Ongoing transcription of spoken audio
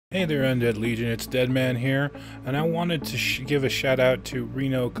Hey there, Undead Legion, it's Deadman here, and I wanted to give a shout out to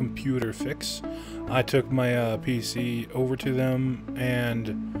Reno Computer Fix. I took my PC over to them,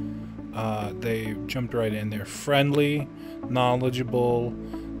 and they jumped right in. They're friendly, knowledgeable.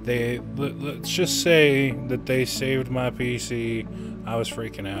 Let's just say that they saved my PC. I was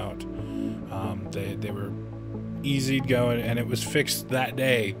freaking out. They were easy going, and it was fixed that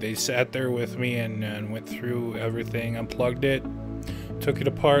day. They sat there with me and went through everything, unplugged it, took it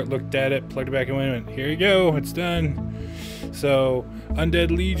apart, looked at it, plugged it back in, and went, here you go, it's done. So, Undead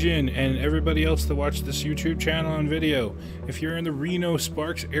Legion and everybody else that watch this YouTube channel and video, if you're in the Reno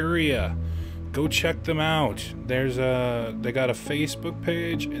Sparks area, go check them out. They got a Facebook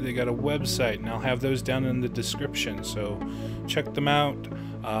page and they got a website, and I'll have those down in the description, so check them out.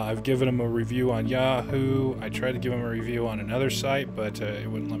 I've given them a review on Yahoo. I tried to give them a review on another site, but it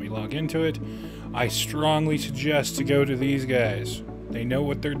wouldn't let me log into it. I strongly suggest to go to these guys. They know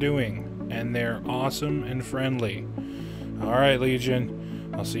what they're doing, and they're awesome and friendly. Alright,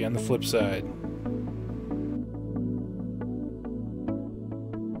 Legion, I'll see you on the flip side.